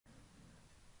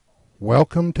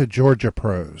Welcome to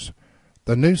GAPROS,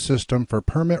 the new system for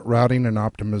permit routing and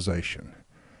optimization.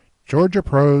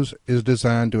 GAPROS is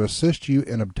designed to assist you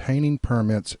in obtaining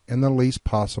permits in the least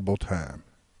possible time.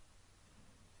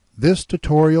 This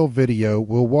tutorial video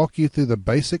will walk you through the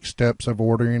basic steps of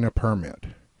ordering a permit.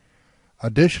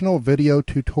 Additional video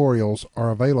tutorials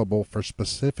are available for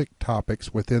specific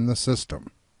topics within the system.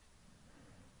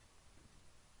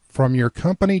 From your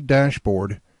company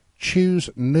dashboard,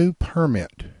 choose New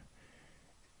Permit.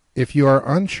 If you are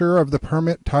unsure of the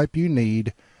permit type you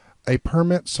need, a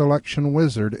permit selection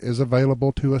wizard is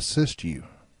available to assist you.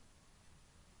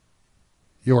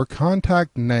 Your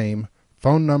contact name,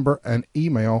 phone number, and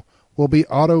email will be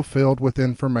auto-filled with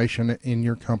information in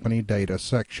your company data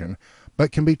section,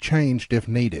 but can be changed if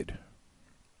needed.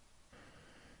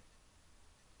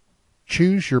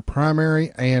 Choose your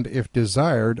primary and, if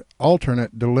desired,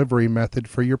 alternate delivery method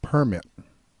for your permit.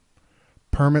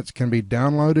 Permits can be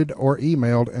downloaded or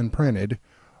emailed and printed,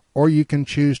 or you can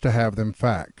choose to have them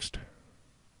faxed.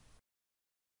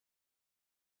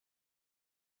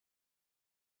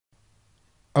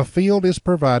 A field is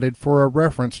provided for a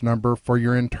reference number for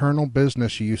your internal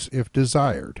business use if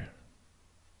desired.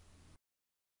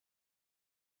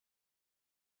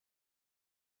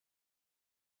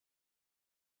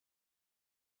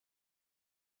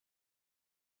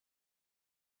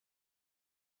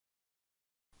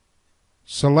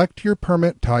 Select your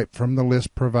permit type from the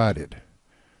list provided.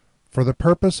 For the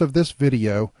purpose of this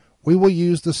video, we will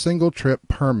use the single trip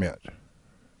permit.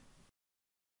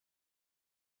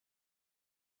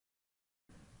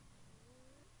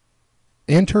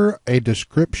 Enter a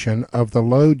description of the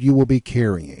load you will be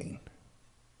carrying.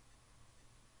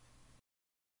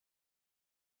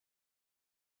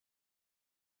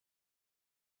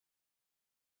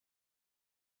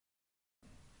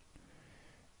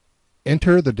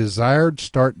 Enter the desired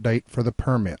start date for the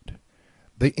permit.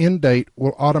 The end date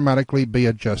will automatically be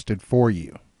adjusted for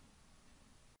you.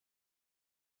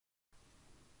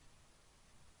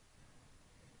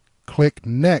 Click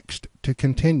Next to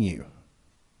continue.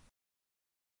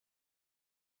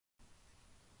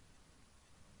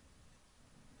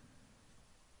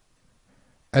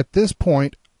 At this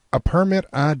point, a permit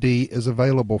ID is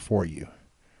available for you.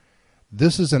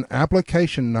 This is an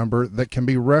application number that can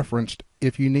be referenced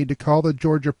if you need to call the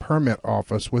Georgia Permit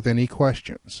Office with any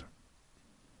questions.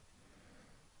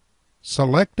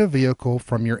 Select a vehicle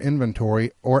from your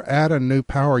inventory or add a new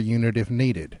power unit if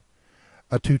needed.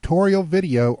 A tutorial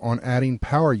video on adding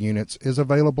power units is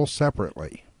available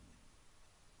separately.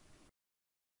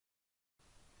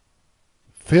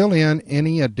 Fill in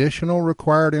any additional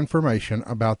required information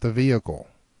about the vehicle.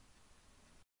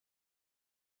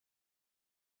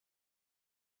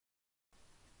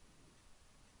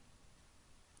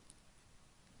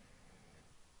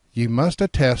 You must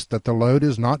attest that the load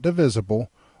is not divisible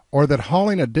or that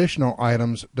hauling additional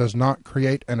items does not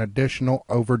create an additional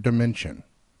over-dimension.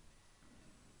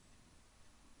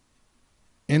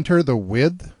 Enter the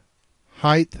width,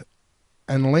 height,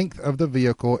 and length of the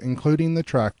vehicle, including the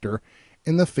tractor,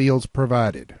 in the fields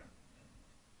provided.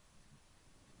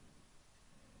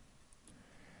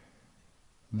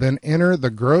 Then enter the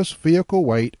gross vehicle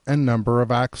weight and number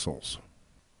of axles.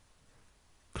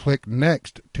 Click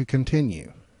Next to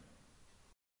continue.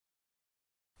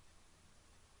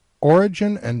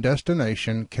 Origin and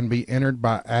destination can be entered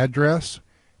by address,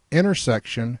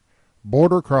 intersection,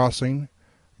 border crossing,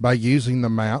 by using the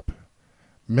map,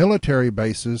 military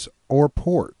bases, or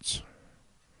ports.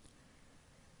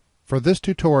 For this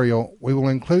tutorial, we will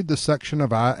include the section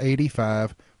of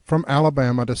I-85 from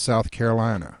Alabama to South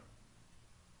Carolina.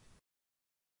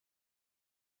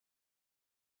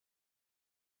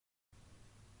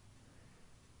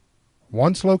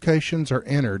 Once locations are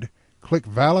entered, click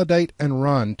Validate and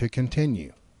Run to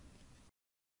continue.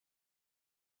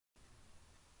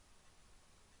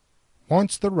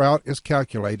 Once the route is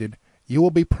calculated, you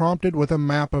will be prompted with a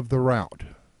map of the route.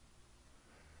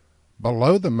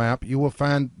 Below the map, you will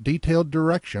find detailed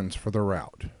directions for the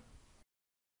route.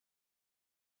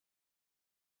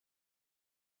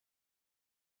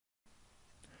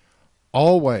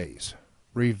 Always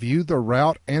review the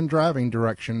route and driving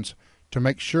directions to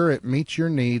make sure it meets your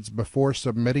needs before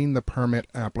submitting the permit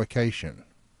application.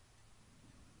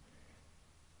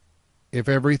 If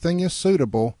everything is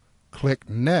suitable, click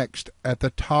Next at the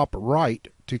top right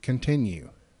to continue.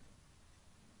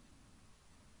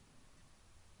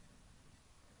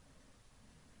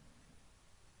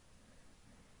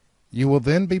 You will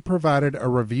then be provided a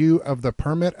review of the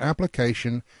permit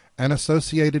application and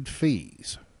associated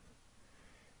fees.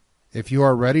 If you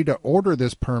are ready to order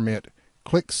this permit,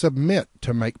 click Submit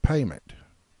to make payment.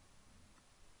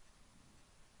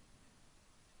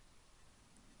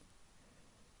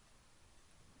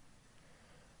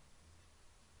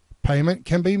 Payment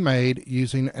can be made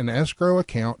using an escrow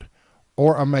account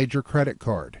or a major credit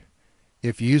card.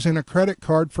 If using a credit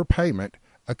card for payment,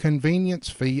 a convenience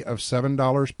fee of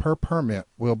 $7 per permit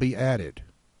will be added.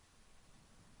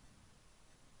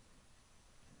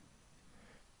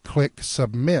 Click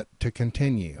Submit to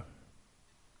continue.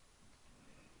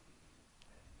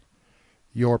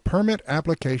 Your permit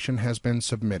application has been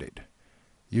submitted.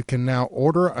 You can now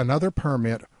order another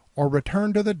permit or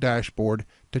return to the dashboard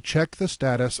to check the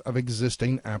status of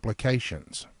existing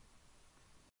applications.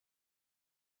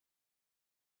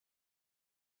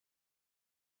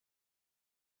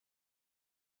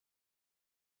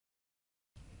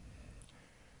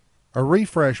 A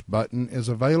refresh button is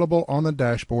available on the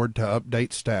dashboard to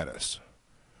update status.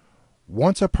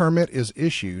 Once a permit is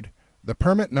issued, the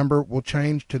permit number will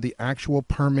change to the actual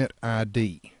permit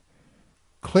ID.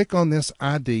 Click on this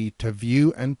ID to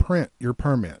view and print your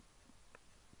permit.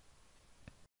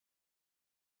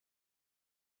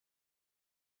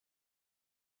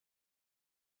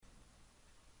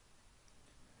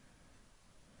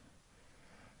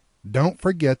 Don't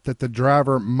forget that the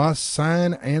driver must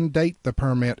sign and date the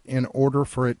permit in order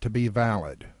for it to be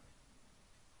valid.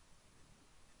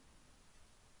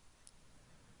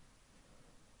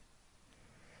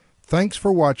 Thanks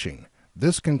for watching.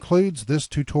 This concludes this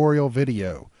tutorial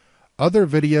video. Other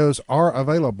videos are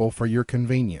available for your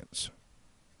convenience.